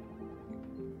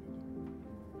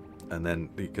 And then,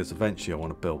 because eventually I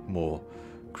want to build more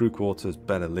crew quarters,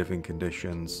 better living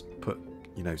conditions, put,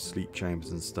 you know, sleep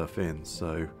chambers and stuff in.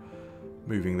 So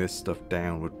moving this stuff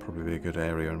down would probably be a good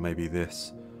area, and maybe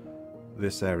this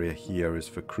area here is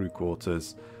for crew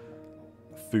quarters,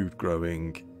 food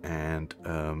growing, and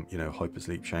you know,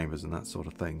 hypersleep chambers and that sort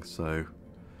of thing. So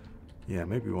yeah,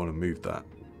 maybe we want to move that.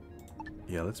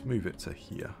 Yeah, let's move it to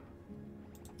here.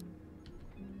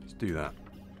 Let's do that,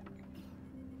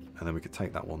 and then we could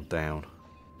take that one down.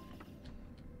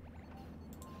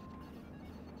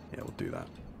 Yeah, we'll do that.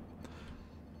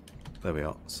 There we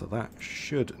are. So that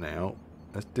should now,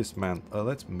 let's dismantle. Oh,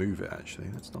 let's move it actually.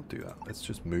 Let's not do that. Let's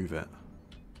just move it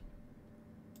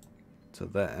to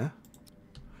there.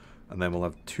 And then we'll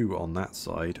have 2 on that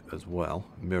side as well.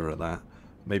 Mirror that.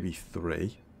 Maybe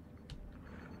 3.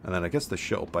 And then I guess the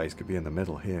shuttle base could be in the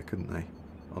middle here, couldn't they?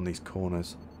 On these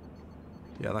corners.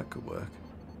 Yeah, that could work.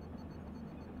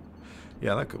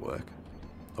 Yeah, that could work.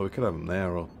 Or we could have them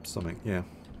there or something. Yeah.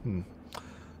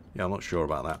 Yeah, I'm not sure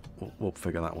about that. We'll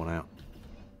figure that one out.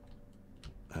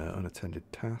 Unattended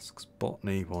tasks.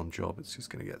 Botany, 1 job. It's just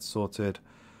going to get sorted.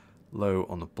 Low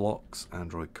on the blocks.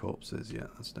 Android corpses. Yeah,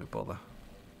 that's no bother.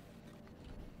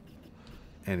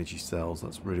 Energy cells.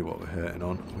 That's really what we're hurting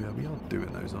on. We are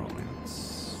doing those, aren't we?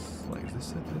 That's, like, is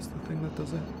this the thing that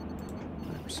does it?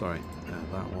 No, sorry.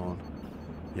 That one.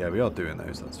 Yeah, we are doing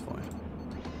those. That's fine.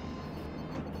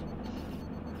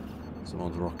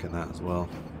 Someone's rocking that as well.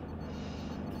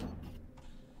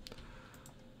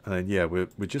 And then, yeah, we're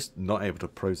just not able to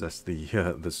process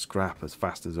the scrap as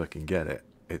fast as I can get it.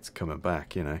 It's coming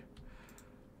back, you know.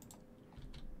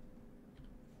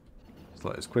 It's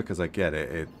like as quick as I get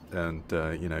it, and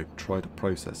you know, try to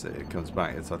process it, it comes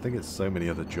back. I think it's so many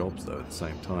other jobs though at the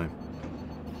same time.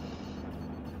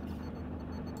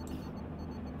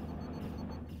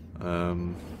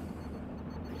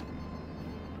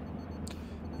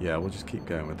 Yeah, we'll just keep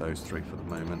going with those 3 for the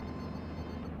moment.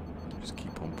 Just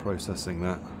keep on processing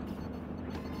that.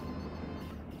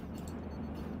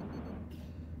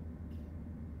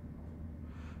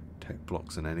 Tech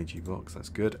blocks and energy blocks, that's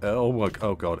good.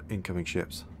 Oh god, incoming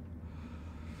ships.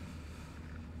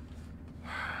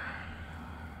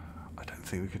 I don't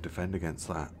think we could defend against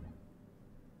that.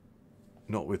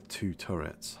 Not with 2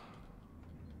 turrets.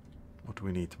 What do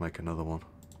we need to make another one?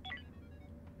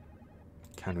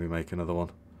 Can we make another one?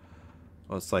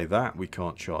 I'll say that we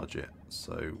can't charge it.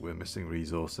 So we're missing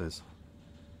resources.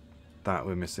 That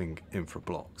we're missing infra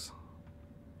blocks.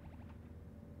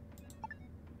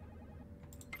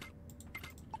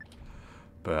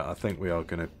 But I think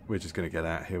we're just gonna get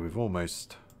out here. We've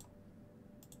almost,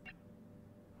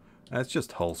 it's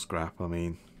just hull scrap. I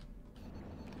mean,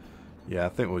 yeah, I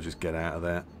think we'll just get out of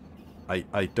there.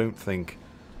 I don't think,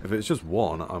 if it's just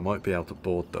 1, I might be able to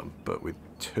board them, but with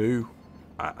 2,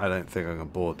 I don't think I can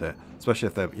board it. Especially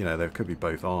if they're, you know, they could be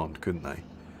both armed, couldn't they?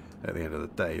 At the end of the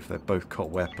day, if they've both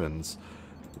got weapons,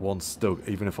 one's still,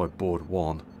 even if I board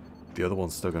 1, the other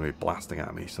one's still going to be blasting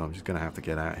at me. So I'm just going to have to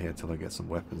get out here till I get some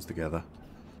weapons together.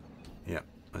 Yeah,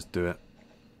 let's do it.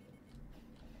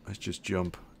 Let's just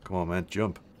jump. Come on, man,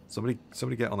 jump. Somebody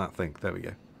get on that thing. There we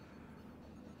go.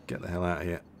 Get the hell out of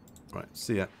here. Right,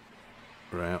 see ya.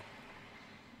 We're out.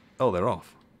 Oh, they're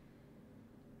off.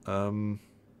 Well,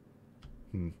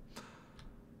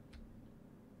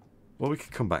 we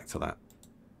could come back to that.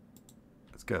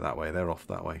 Let's go that way. They're off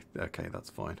that way. Okay,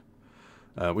 that's fine.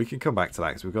 We can come back to that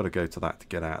because we've got to go to that to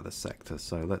get out of the sector.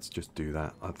 So let's just do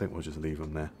that. I think we'll just leave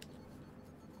them there.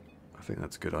 I think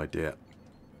that's a good idea.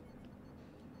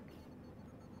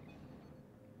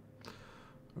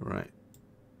 Right.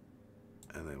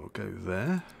 And then we'll go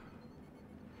there.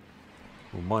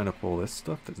 We'll mine up all this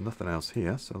stuff. There's nothing else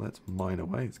here, so let's mine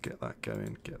away. Let's get that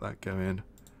going. Get that going.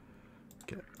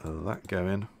 Get that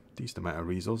going. Decent amount of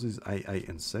resources. 8, 8,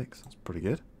 and 6. That's pretty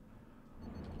good.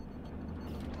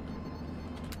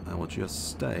 And we'll just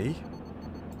stay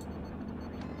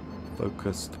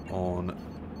focused on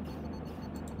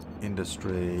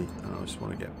industry. I just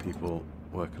want to get people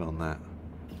working on that.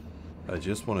 I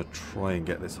just want to try and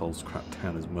get this whole scrap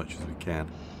down as much as we can.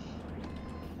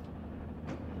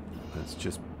 That's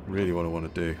just really what I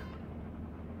want to do.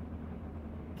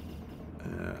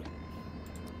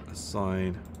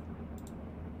 Assign.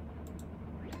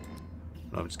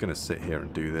 I'm just going to sit here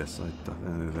and do this. I don't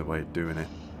know the way of doing it.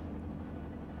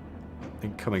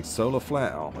 Incoming solar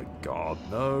flare. Oh my god,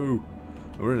 no.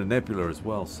 We're in a nebula as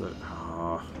well, so...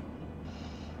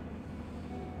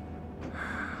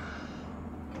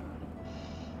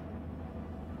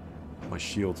 My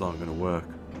shields aren't going to work.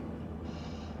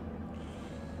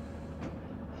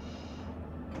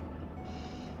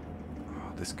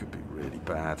 Oh, this could be really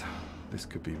bad. This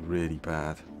could be really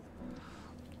bad.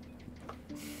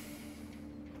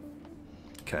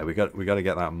 Okay, we got to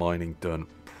get that mining done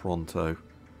pronto.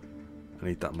 I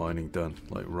need that mining done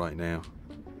like right now.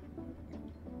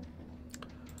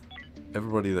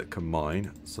 Everybody that can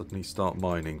mine, suddenly start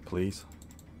mining, please.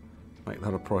 Make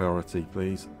that a priority,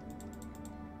 please.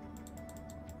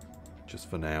 Just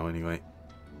for now, anyway.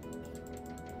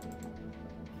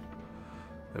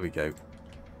 There we go.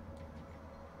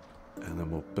 And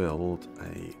then we'll build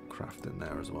a craft in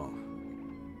there as well.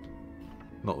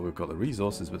 Not that we've got the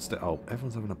resources, but still... Oh,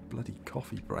 everyone's having a bloody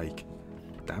coffee break.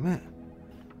 Damn it.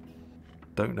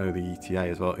 Don't know the ETA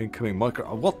as well. Incoming micro...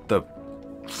 Oh, what the...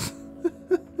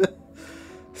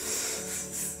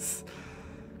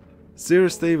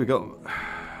 Seriously, we got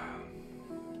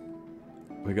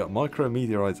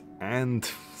micrometeoroids and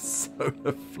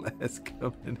solar flares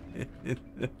coming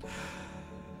in.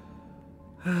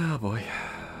 Oh boy.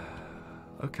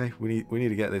 Okay, we need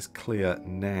to get this clear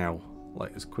now,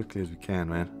 like as quickly as we can,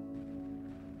 man.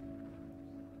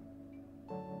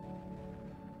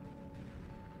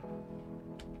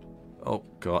 Oh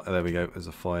god, there we go. There's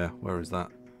a fire. Where is that?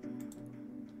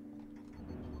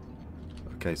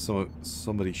 Okay, so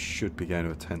somebody should be going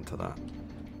to attend to that.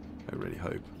 I really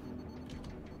hope.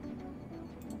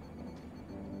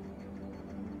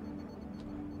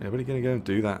 Anybody going to go and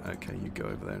do that? Okay, you go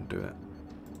over there and do it.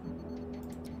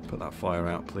 Put that fire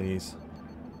out, please.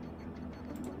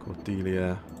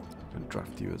 Cordelia, I'm going to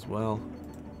draft you as well.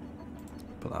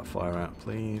 Put that fire out,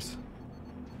 please.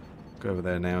 Go over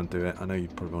there now and do it. I know you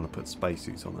probably want to put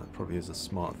spacesuits on. That probably is a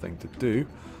smart thing to do.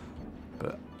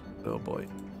 But, oh boy.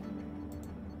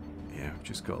 Yeah, we've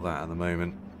just got that at the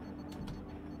moment.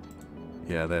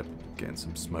 Yeah, they're getting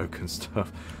some smoke and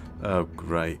stuff. Oh,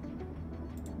 great.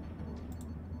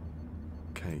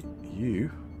 Okay,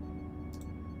 you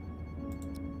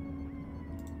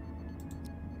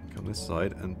come this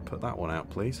side and put that one out,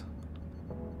 please.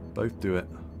 Both do it.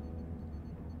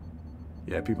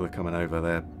 Yeah, people are coming over.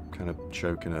 They're kind of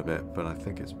choking a bit, but I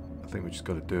think we just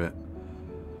got to do it.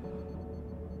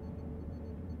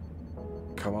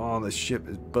 Come on, the ship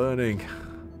is burning.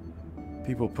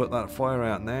 People put that fire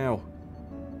out now.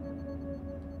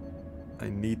 I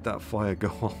need that fire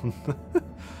gone.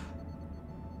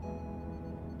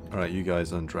 Alright, you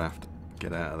guys undraft.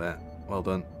 Get out of there. Well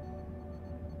done.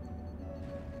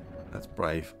 That's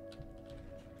brave.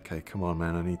 Okay, come on,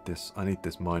 man. I need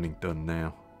this mining done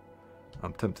now.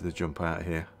 I'm tempted to jump out of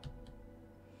here.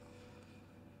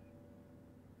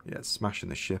 Yeah, it's smashing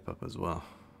the ship up as well.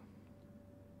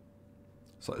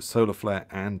 It's like a solar flare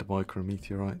and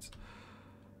micrometeorites.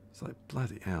 It's like,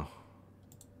 bloody hell.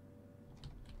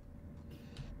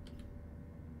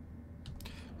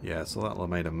 Yeah, so that'll have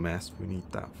made a mess. We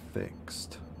need that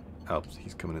fixed. Oh,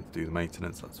 he's coming in to do the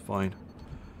maintenance. That's fine.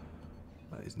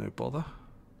 That is no bother.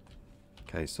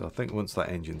 Okay, so I think once that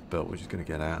engine's built, we're just going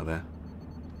to get out of there.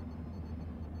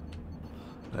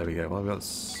 There we go. Well, we've got a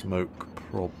smoke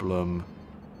problem.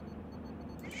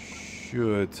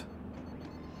 Should...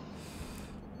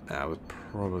 we're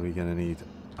probably going to need...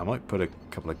 I might put a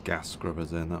couple of gas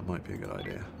scrubbers in. That might be a good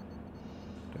idea.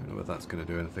 Don't know if that's going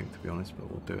to do anything, to be honest,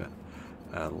 but we'll do it.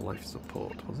 Life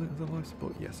support. Was it the life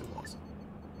support? Yes, it was.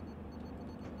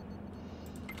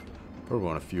 Probably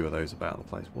want a few of those about the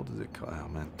place. What does it cost? Oh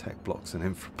man, tech blocks and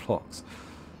infra blocks.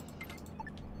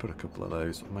 Put a couple of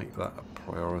those. Make that a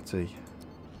priority,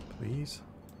 please.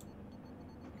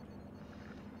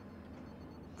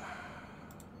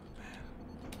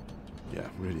 Yeah,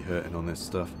 really hurting on this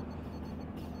stuff.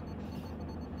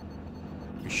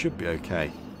 We should be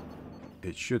okay.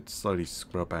 It should slowly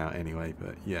scrub out anyway,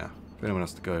 but yeah. If anyone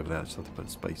has to go over there, I just have to put a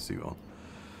spacesuit on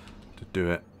to do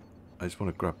it. I just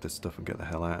want to grab this stuff and get the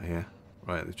hell out of here.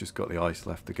 Right, they've just got the ice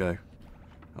left to go.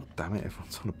 Oh, damn it,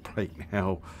 everyone's on a break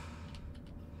now.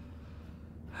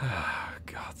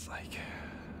 God's sake.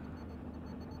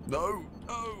 No!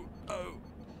 Oh! Oh!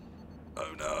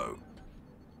 Oh no!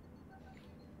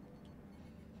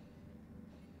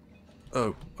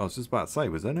 Oh, I was just about to say,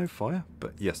 was there no fire?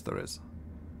 But yes, there is.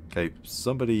 Okay,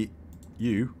 somebody,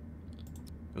 you're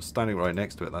standing right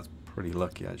next to it. That's Pretty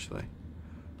lucky, actually.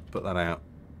 Put that out.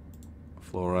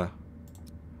 Flora.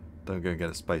 Don't go and get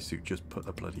a spacesuit. Just put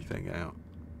the bloody thing out.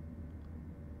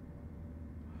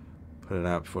 Put it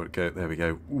out before it goes. There we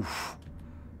go. Oof.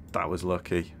 That was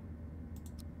lucky.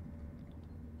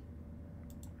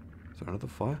 Is there another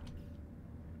fire?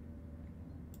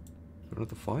 Is there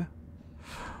another fire?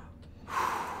 I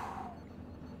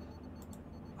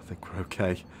think we're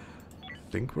okay.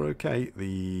 I think we're okay.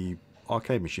 The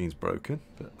arcade machine's broken,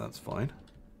 but that's fine.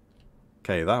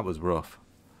 Okay, that was rough.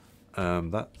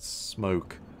 That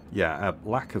smoke. Yeah,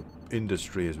 lack of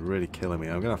industry is really killing me.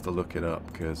 I'm going to have to look it up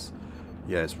because,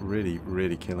 yeah, it's really,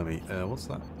 really killing me. What's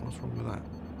that? What's wrong with that?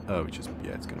 Oh, it's just,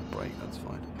 yeah, it's going to break. That's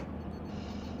fine.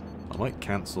 I might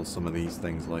cancel some of these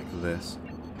things like this.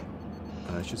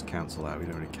 Let's just cancel out. We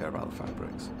don't really care about the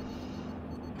fabrics.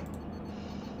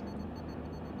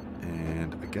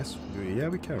 And I guess, yeah,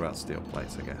 we care about steel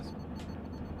plates, I guess.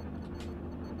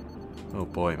 Oh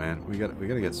boy, man, we got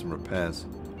to get some repairs.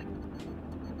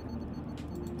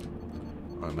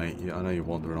 Alright, mate. Yeah, I know you're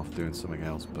wandering off doing something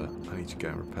else, but I need to go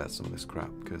and repair some of this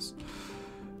crap because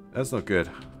that's not good.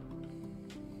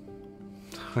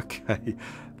 Okay,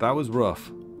 that was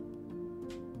rough.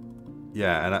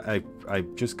 Yeah, and I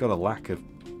just got a lack of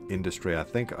industry. I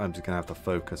think I'm just gonna have to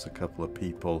focus a couple of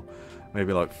people,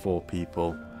 maybe like 4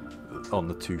 people, on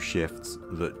the 2 shifts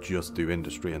that just do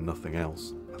industry and nothing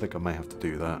else. I think I may have to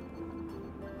do that.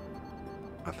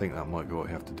 I think that might be what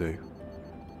we have to do.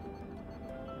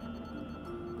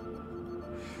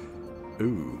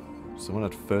 Ooh, someone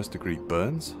had 1st degree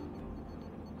burns.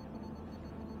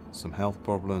 Some health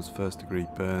problems, 1st degree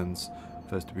burns,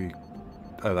 1st degree...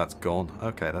 Oh, that's gone.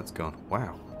 Okay, that's gone.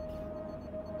 Wow.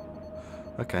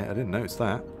 Okay, I didn't notice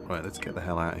that. Right, let's get the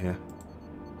hell out of here.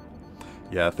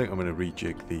 Yeah, I think I'm going to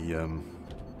rejig the...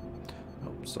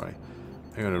 Oh, sorry.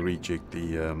 I'm going to rejig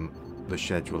the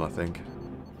schedule, I think.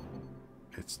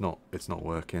 It's not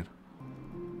working.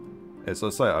 As I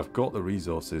say, I've got the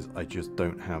resources. I just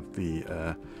don't have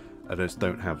the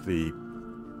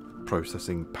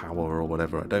processing power or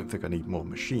whatever. I don't think I need more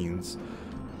machines.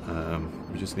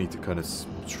 We just need to kind of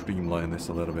streamline this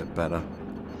a little bit better.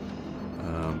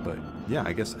 But yeah,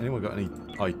 I guess anyone got any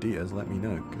ideas? Let me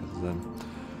know, because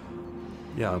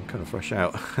yeah, I'm kind of fresh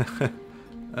out.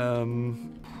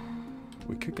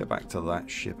 We could go back to that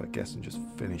ship, I guess, and just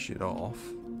finish it off.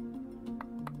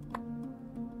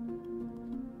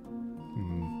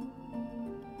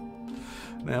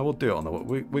 Now we'll do it on the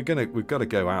way. We've got to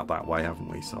go out that way, haven't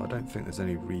we? So I don't think there's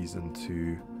any reason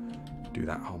to do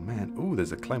that. Oh man! Oh,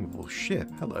 there's a claimable ship.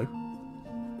 Hello.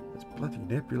 There's bloody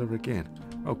nebula again.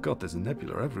 Oh god, there's a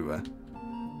nebula everywhere.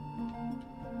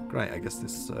 Great. I guess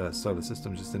this solar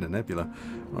system's just in a nebula.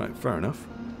 Right, fair enough.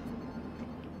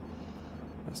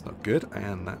 That's not good,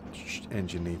 and that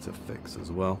engine needs a fix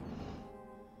as well.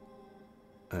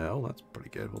 Oh, that's pretty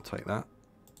good. We'll take that.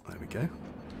 There we go.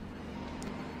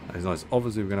 That is nice.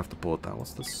 Obviously, we're going to have to board that.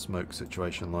 What's the smoke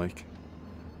situation like?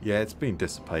 Yeah, it's been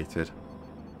dissipated.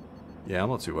 Yeah, I'm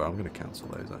not too worried. I'm going to cancel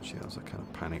those, actually. That was a kind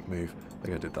of panic move. I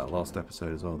think I did that last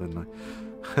episode as well, didn't I?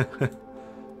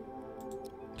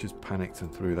 Just panicked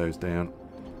and threw those down.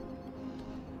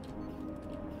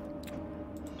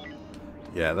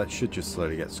 Yeah, that should just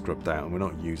slowly get scrubbed out, and we're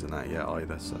not using that yet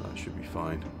either, so that should be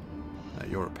fine.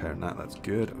 You're repairing that. That's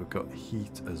good. We've got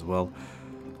heat as well.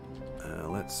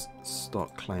 Let's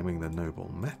start claiming the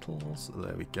noble metals.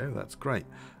 There we go. That's great.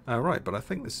 Right, but I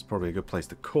think this is probably a good place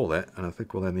to call it, and I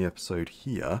think we'll end the episode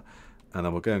here, and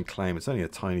then we'll go and claim. It's only a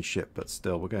tiny ship, but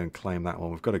still, we'll go and claim that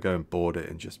one. We've got to go and board it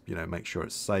and just, you know, make sure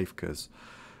it's safe, because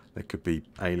there could be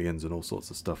aliens and all sorts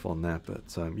of stuff on there.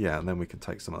 But yeah, and then we can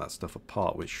take some of that stuff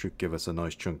apart, which should give us a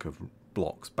nice chunk of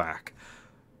blocks back.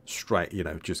 Straight, you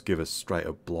know, just give us straight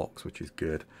up blocks, which is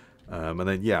good. And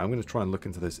then, yeah, I'm going to try and look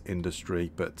into this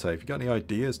industry. But if you've got any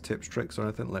ideas, tips, tricks, or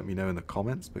anything, let me know in the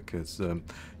comments. Because,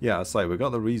 yeah, I say, we've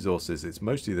got the resources. It's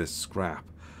mostly this scrap.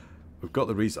 We've got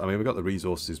the we've got the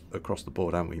resources across the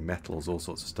board, haven't we? Metals, all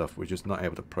sorts of stuff. We're just not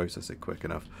able to process it quick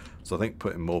enough. So I think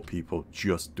putting more people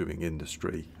just doing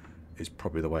industry is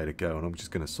probably the way to go. And I'm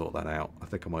just going to sort that out. I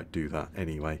think I might do that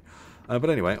anyway. But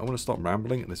anyway, I want to stop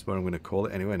rambling, and this is where I'm going to call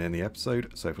it anyway and end the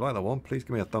episode. So if you like that one, please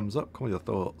give me a thumbs up, comment your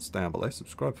thoughts down below,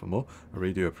 subscribe for more. I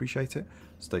really do appreciate it.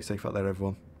 Stay safe out there,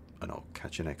 everyone, and I'll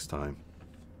catch you next time.